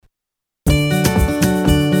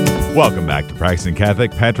Welcome back to Practicing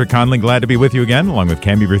Catholic. Patrick Conley, glad to be with you again, along with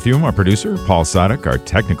Camby Berthume, our producer, Paul Sadek, our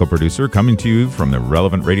technical producer, coming to you from the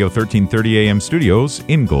Relevant Radio 1330 AM studios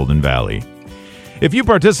in Golden Valley. If you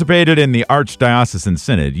participated in the Archdiocesan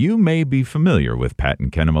Synod, you may be familiar with Pat and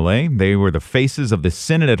Kenna Millea. They were the faces of the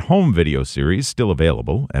Synod at Home video series, still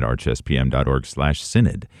available at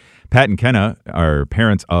archspm.org/synod. Pat and Kenna are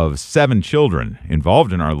parents of 7 children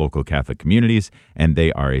involved in our local Catholic communities, and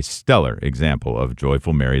they are a stellar example of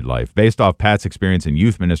joyful married life. Based off Pat's experience in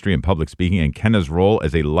youth ministry and public speaking and Kenna's role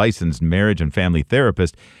as a licensed marriage and family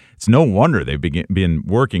therapist, it's no wonder they've been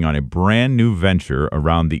working on a brand new venture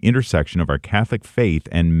around the intersection of our Catholic faith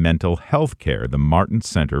and mental health care, the Martin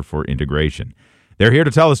Center for Integration. They're here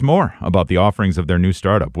to tell us more about the offerings of their new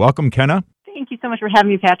startup. Welcome, Kenna. Thank you so much for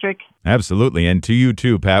having me, Patrick. Absolutely. And to you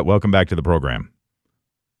too, Pat. Welcome back to the program.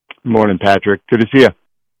 Morning, Patrick. Good to see you.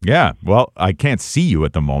 Yeah. Well, I can't see you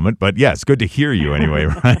at the moment, but yes, good to hear you anyway,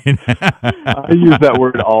 right? I use that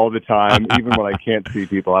word all the time, even when I can't see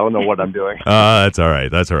people. I don't know what I'm doing. That's all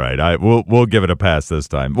right. That's all right. We'll give it a pass this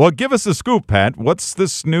time. Well, give us a scoop, Pat. What's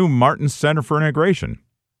this new Martin Center for Integration?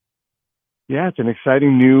 Yeah, it's an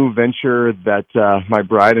exciting new venture that my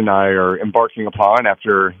bride and I are embarking upon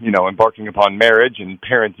after, embarking upon marriage and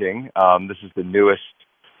parenting. This is the newest.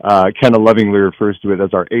 Kenna lovingly refers to it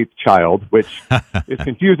as our 8th child, which is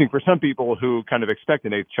confusing for some people who kind of expect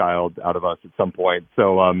an 8th child out of us at some point.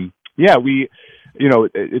 So,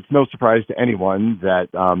 it's no surprise to anyone that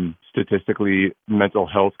statistically mental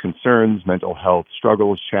health concerns, mental health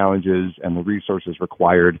struggles, challenges, and the resources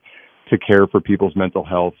required to care for people's mental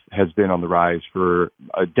health has been on the rise for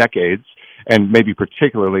decades, and maybe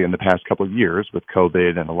particularly in the past couple of years with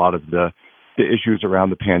COVID and a lot of the issues around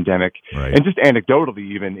the pandemic. Right. And just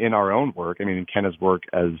anecdotally, even in our own work, in Kenna's work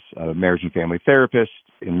as a marriage and family therapist,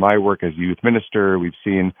 in my work as youth minister, we've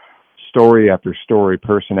seen story after story,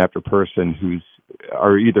 person after person who's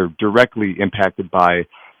are either directly impacted by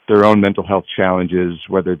their own mental health challenges,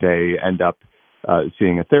 whether they end up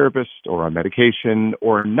seeing a therapist or on medication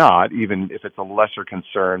or not, even if it's a lesser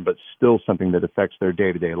concern, but still something that affects their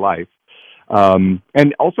day-to-day life.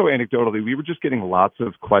 And also anecdotally, we were just getting lots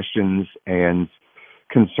of questions and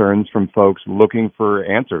concerns from folks looking for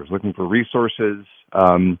answers, looking for resources.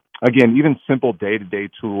 Again, even simple day-to-day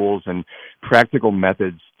tools and practical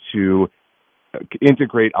methods to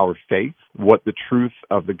integrate our faith, what the truth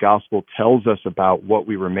of the gospel tells us about what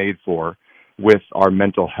we were made for, with our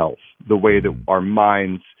mental health, the way that our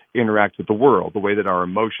minds interact with the world, the way that our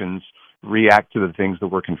emotions react to the things that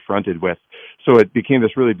we're confronted with. So it became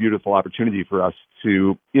this really beautiful opportunity for us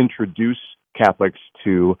to introduce Catholics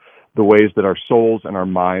to the ways that our souls and our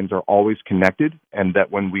minds are always connected, and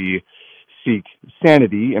that when we seek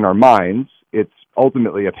sanity in our minds, it's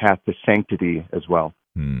ultimately a path to sanctity as well.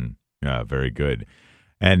 Yeah, very good.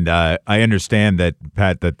 And I understand that,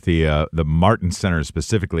 Pat, that the Martin Center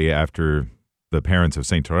specifically after the parents of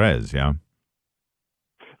St. Therese, yeah?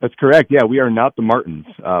 That's correct. Yeah, we are not the Martins.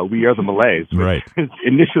 We are the Milleas. Right. It's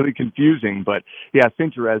initially confusing, but yeah,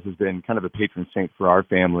 St. Therese has been kind of a patron saint for our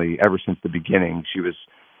family ever since the beginning. She was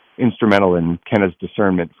instrumental in Kenna's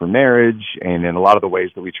discernment for marriage and in a lot of the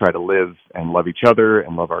ways that we try to live and love each other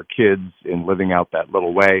and love our kids in living out that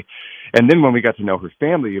little way. And then when we got to know her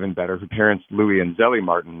family even better, her parents, Louis and Zellie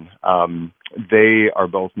Martin, they are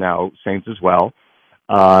both now saints as well.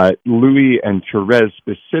 Louis and Therese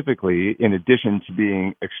specifically, in addition to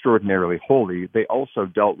being extraordinarily holy, they also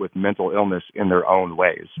dealt with mental illness in their own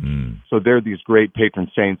ways. So they're these great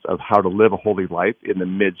patron saints of how to live a holy life in the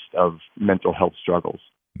midst of mental health struggles.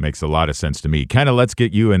 Makes a lot of sense to me. Kenna, let's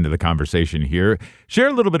get you into the conversation here. Share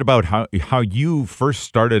a little bit about how you first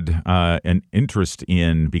started an interest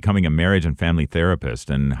in becoming a marriage and family therapist,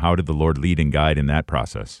 and how did the Lord lead and guide in that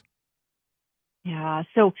process? Yeah,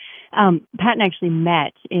 so Pat and I actually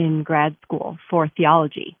met in grad school for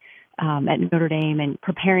theology at Notre Dame and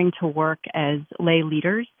preparing to work as lay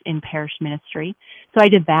leaders in parish ministry. So I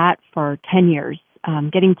did that for 10 years,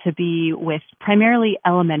 getting to be with primarily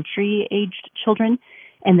elementary-aged children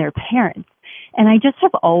and their parents. And I just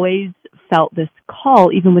have always felt this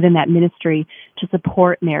call, even within that ministry, to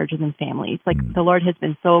support marriages and families. Like the Lord has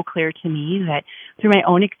been so clear to me that through my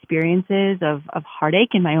own experiences of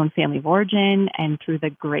heartache in my own family of origin, and through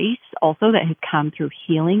the grace also that has come through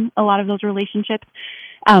healing a lot of those relationships,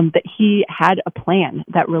 that He had a plan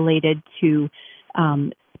that related to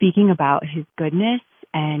speaking about His goodness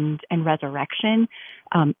and resurrection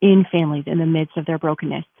in families in the midst of their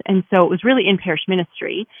brokenness. And so it was really in parish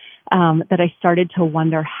ministry that I started to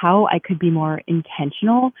wonder how I could be more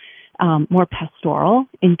intentional more pastoral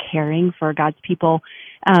in caring for God's people.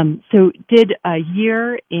 So did a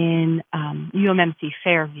year in UMMC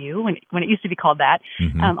Fairview, when it used to be called that,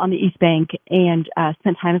 on the East Bank, and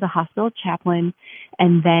spent time as a hospital chaplain.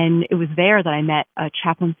 And then it was there that I met a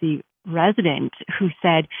chaplaincy resident who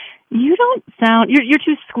said, "You don't sound, you're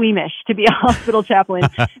too squeamish to be a hospital chaplain.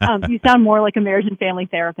 You sound more like a marriage and family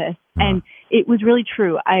therapist." And it was really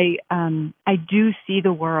true. I do see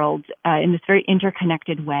the world in this very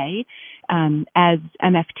interconnected way. As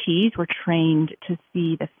MFTs, we're trained to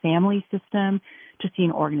see the family system, to see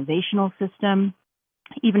an organizational system,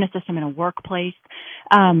 even a system in a workplace,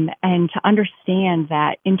 and to understand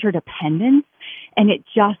that interdependence. And it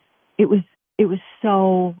was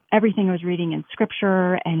so, everything I was reading in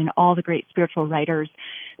scripture and in all the great spiritual writers,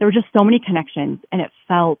 there were just so many connections, and it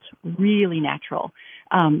felt really natural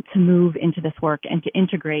to move into this work and to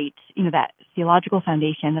integrate, that theological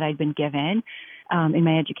foundation that I'd been given in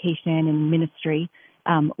my education and ministry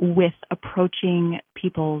with approaching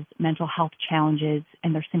people's mental health challenges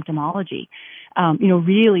and their symptomology.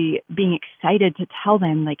 Really being excited to tell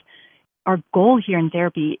them, like, our goal here in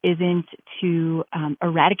therapy isn't to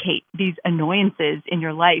eradicate these annoyances in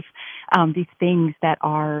your life, these things that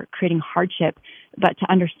are creating hardship, but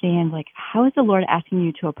to understand, like, how is the Lord asking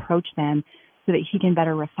you to approach them so that He can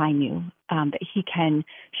better refine you, that He can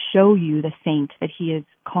show you the saint that He is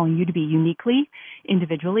calling you to be uniquely,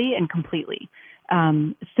 individually, and completely.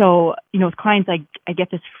 So, with clients, I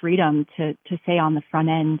get this freedom to say on the front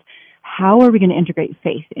end, how are we going to integrate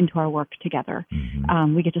faith into our work together?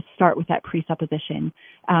 We get to start with that presupposition.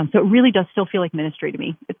 So it really does still feel like ministry to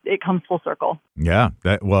me. It comes full circle. Yeah,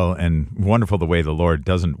 and wonderful the way the Lord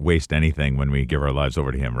doesn't waste anything when we give our lives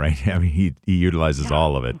over to Him, right? I mean, He utilizes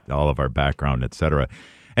all of it, all of our background, etc.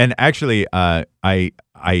 And actually, I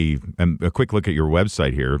am a quick look at your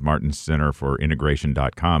website here,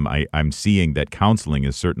 martincenterforintegration.com. I'm seeing that counseling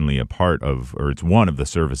is certainly a part of, or it's one of the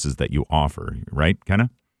services that you offer, right, Kenna?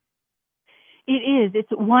 It is.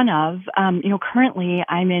 It's one of. Currently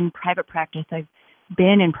I'm in private practice. I've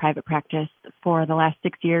been in private practice for the last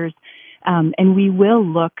 6 years, and we will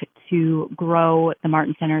look to grow the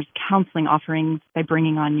Martin Center's counseling offerings by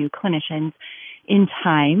bringing on new clinicians in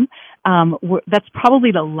time. That's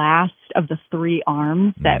probably the last of the three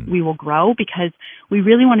arms that we will grow, because we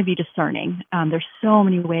really want to be discerning. There's so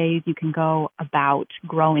many ways you can go about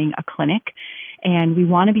growing a clinic, and we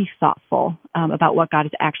want to be thoughtful about what God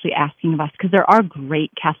is actually asking of us, because there are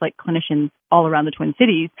great Catholic clinicians all around the Twin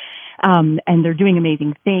Cities, and they're doing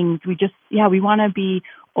amazing things. We want to be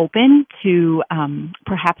open to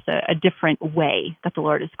perhaps a different way that the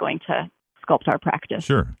Lord is going to sculpt our practice.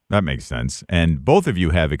 Sure, that makes sense. And both of you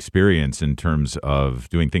have experience in terms of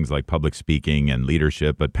doing things like public speaking and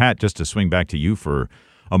leadership. But Pat, just to swing back to you for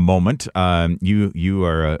a moment, you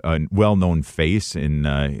are a well-known face in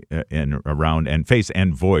around, and face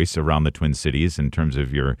and voice around the Twin Cities in terms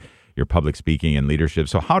of your public speaking and leadership.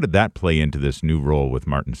 So how did that play into this new role with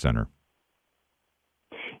Martin Center?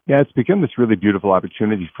 Yeah, it's become this really beautiful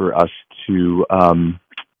opportunity for us to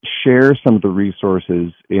share some of the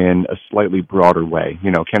resources in a slightly broader way.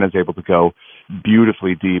 Kenna's able to go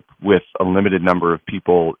beautifully deep with a limited number of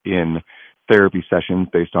people in therapy sessions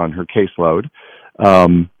based on her caseload.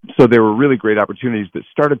 So there were really great opportunities that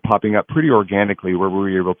started popping up pretty organically, where we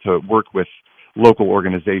were able to work with local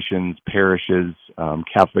organizations, parishes,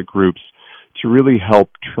 Catholic groups, to really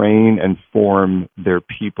help train and form their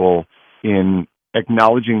people in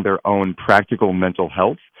acknowledging their own practical mental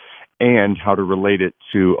health and how to relate it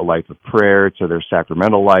to a life of prayer, to their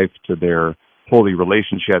sacramental life, to their holy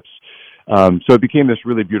relationships. So it became this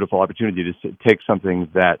really beautiful opportunity to take something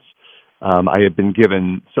that I had been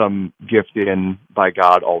given some gift in by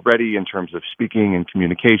God already in terms of speaking and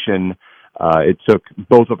communication. It took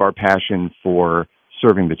both of our passion for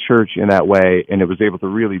serving the church in that way, and it was able to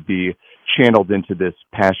really be channeled into this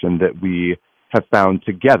passion that we have found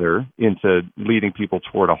together into leading people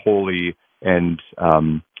toward a holy and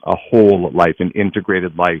a whole life, an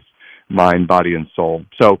integrated life, mind, body, and soul.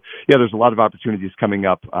 So, yeah, there's a lot of opportunities coming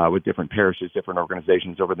up with different parishes, different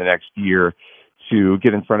organizations over the next year to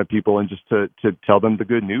get in front of people and just to tell them the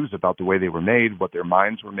good news about the way they were made, what their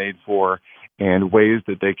minds were made for, and ways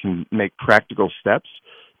that they can make practical steps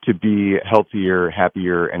to be healthier,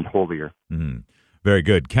 happier, and holier. Mm. Very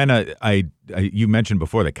good. Kenna, you mentioned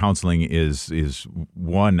before that counseling is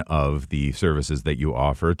one of the services that you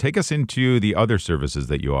offer. Take us into the other services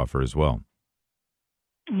that you offer as well.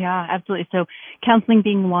 Yeah, absolutely. So counseling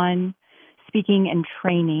being one, speaking and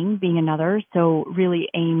training being another. So really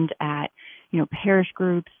aimed at, parish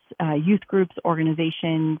groups, youth groups,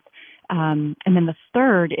 organizations, And then the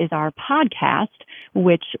third is our podcast,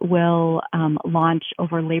 which will launch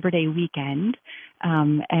over Labor Day weekend.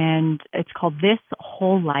 And it's called This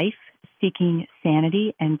Whole Life, Seeking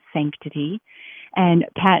Sanity and Sanctity. And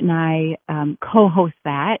Pat and I co-host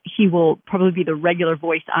that. He will probably be the regular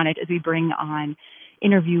voice on it as we bring on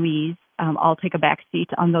interviewees. I'll take a back seat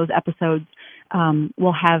on those episodes.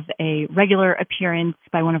 We'll have a regular appearance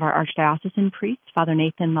by one of our archdiocesan priests, Father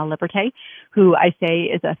Nathan La Liberté, who I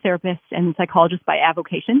say is a therapist and psychologist by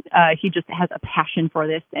avocation. He just has a passion for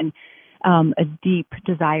this and a deep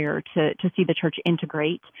desire to see the church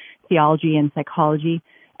integrate theology and psychology.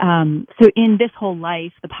 So in This Whole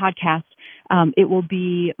Life, the podcast, it will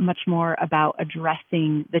be much more about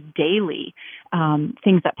addressing the daily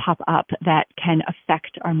things that pop up that can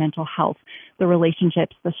affect our mental health, the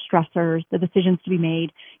relationships, the stressors, the decisions to be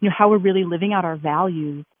made, how we're really living out our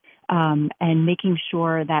values, and making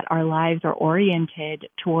sure that our lives are oriented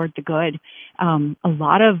toward the good. A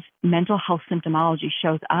lot of mental health symptomology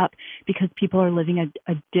shows up because people are living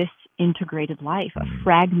a disintegrated life, a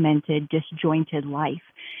fragmented, disjointed life.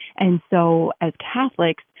 And so as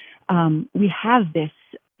Catholics, we have this,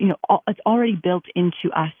 it's already built into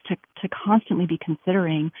us to constantly be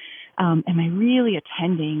considering, am I really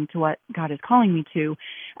attending to what God is calling me to?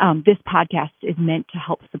 This podcast is meant to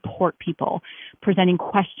help support people, presenting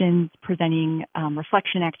questions, presenting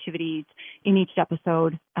reflection activities in each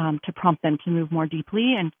episode to prompt them to move more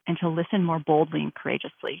deeply and to listen more boldly and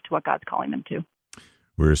courageously to what God's calling them to.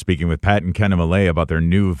 We're speaking with Pat and Kenna Millea about their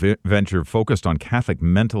new venture focused on Catholic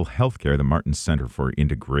mental health care, the Martin Center for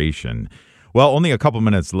Integration. Well, only a couple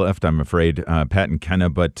minutes left, I'm afraid, Pat and Kenna.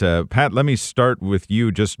 But Pat, let me start with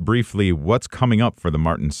you just briefly. What's coming up for the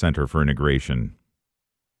Martin Center for Integration?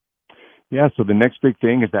 Yeah, so the next big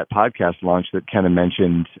thing is that podcast launch that Kenna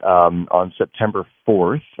mentioned on September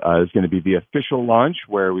 4th is going to be the official launch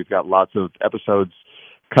where we've got lots of episodes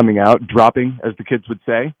coming out, dropping, as the kids would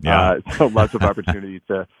say. Yeah. So lots of opportunity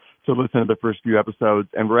to listen to the first few episodes.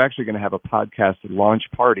 And we're actually going to have a podcast launch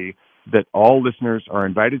party that all listeners are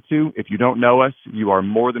invited to. If you don't know us, you are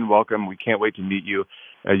more than welcome. We can't wait to meet you.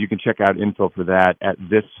 You can check out info for that at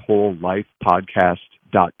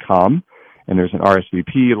thiswholelifepodcast.com. And there's an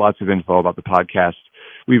RSVP, lots of info about the podcast.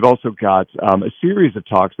 We've also got a series of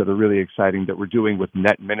talks that are really exciting that we're doing with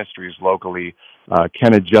Net Ministries locally.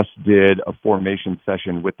 Kenna just did a formation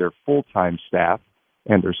session with their full-time staff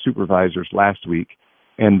and their supervisors last week.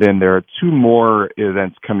 And then there are two more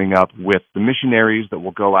events coming up with the missionaries that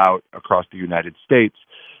will go out across the United States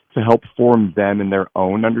to help form them in their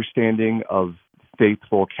own understanding of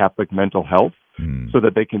faithful Catholic mental health so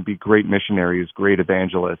that they can be great missionaries, great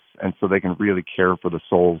evangelists, and so they can really care for the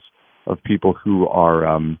souls of people who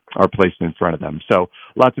are placed in front of them. So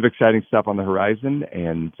lots of exciting stuff on the horizon,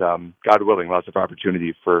 and God willing, lots of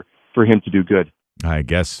opportunity for him to do good. I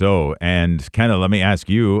guess so. And Kenna, let me ask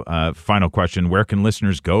you a final question. Where can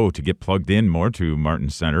listeners go to get plugged in more to Martin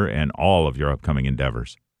Center and all of your upcoming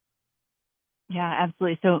endeavors? Yeah,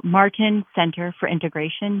 absolutely. So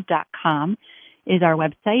martincenterforintegration.com is our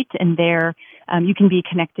website, and there you can be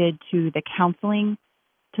connected to the counseling,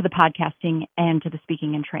 to the podcasting, and to the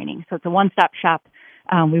speaking and training. So it's a one-stop shop.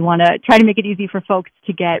 We want to try to make it easy for folks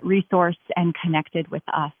to get resourced and connected with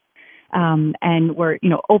us. And we're,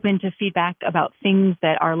 open to feedback about things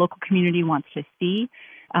that our local community wants to see.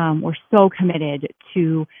 We're so committed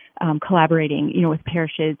to collaborating, with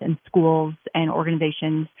parishes and schools and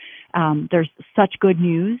organizations. There's such good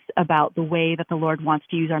news about the way that the Lord wants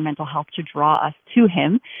to use our mental health to draw us to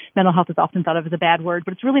Him. Mental health is often thought of as a bad word,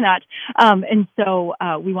 but it's really not. And so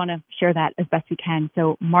we want to share that as best we can.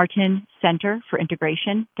 So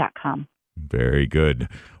martincenterforintegration.com. Very good.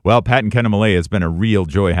 Well, Pat and Kenna Millea, it's been a real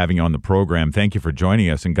joy having you on the program. Thank you for joining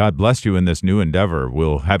us, and God bless you in this new endeavor.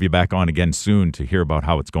 We'll have you back on again soon to hear about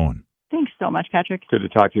how it's going. Thanks so much, Patrick. Good to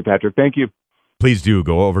talk to you, Patrick. Thank you. Please do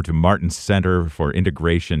go over to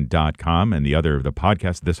martincenterforintegration.com and the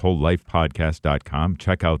podcast, thiswholelifepodcast.com.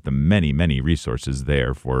 Check out the many, many resources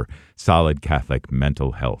there for solid Catholic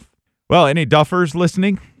mental health. Well, any duffers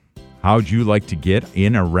listening? How'd you like to get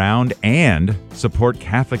in, around, and support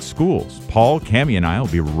Catholic schools? Paul, Cammie, and I will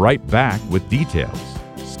be right back with details.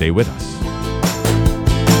 Stay with us.